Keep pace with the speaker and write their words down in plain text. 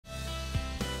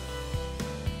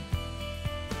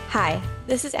Hi,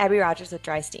 this is Abby Rogers with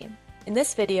DrySteam. In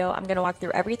this video, I'm going to walk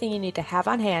through everything you need to have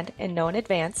on hand and know in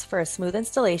advance for a smooth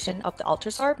installation of the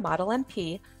Ultra-sorb Model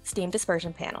MP steam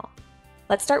dispersion panel.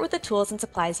 Let's start with the tools and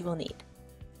supplies you will need.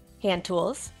 Hand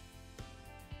tools,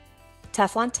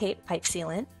 Teflon tape pipe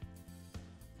sealant,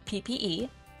 PPE,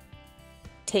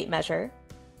 tape measure,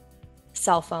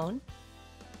 cell phone,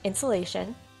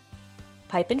 insulation,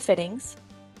 pipe and fittings,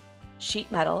 sheet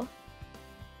metal,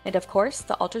 and of course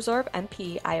the Ultra-sorb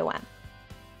MP IOM.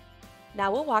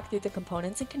 Now we'll walk through the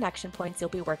components and connection points you'll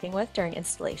be working with during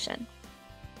installation.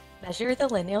 Measure the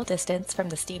lineal distance from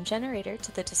the steam generator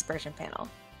to the dispersion panel.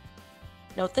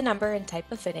 Note the number and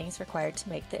type of fittings required to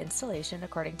make the installation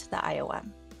according to the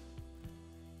IOM.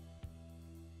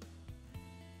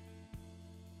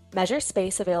 Measure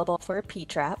space available for a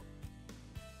P-trap.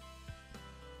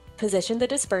 Position the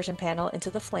dispersion panel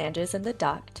into the flanges in the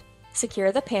duct.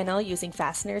 Secure the panel using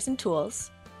fasteners and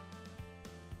tools.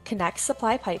 Connect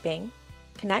supply piping.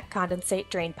 Connect condensate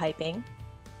drain piping.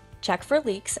 Check for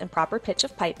leaks and proper pitch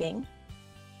of piping.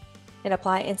 And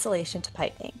apply insulation to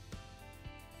piping.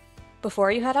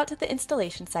 Before you head out to the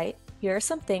installation site, here are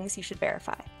some things you should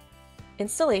verify.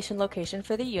 Installation location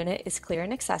for the unit is clear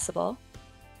and accessible.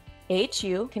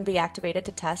 AHU can be activated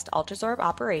to test Ultra-sorb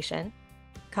operation.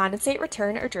 Condensate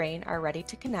return or drain are ready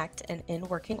to connect and in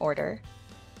working order.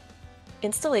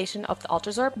 Installation of the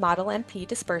Ultra-sorb Model MP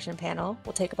dispersion panel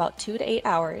will take about 2 to 8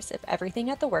 hours if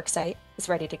everything at the worksite is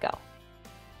ready to go.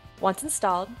 Once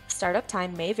installed, startup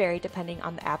time may vary depending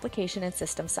on the application and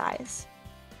system size.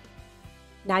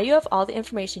 Now you have all the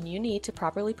information you need to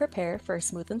properly prepare for a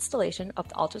smooth installation of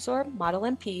the Ultra-sorb Model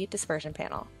MP dispersion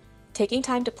panel. Taking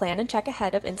time to plan and check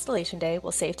ahead of installation day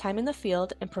will save time in the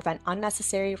field and prevent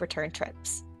unnecessary return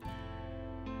trips.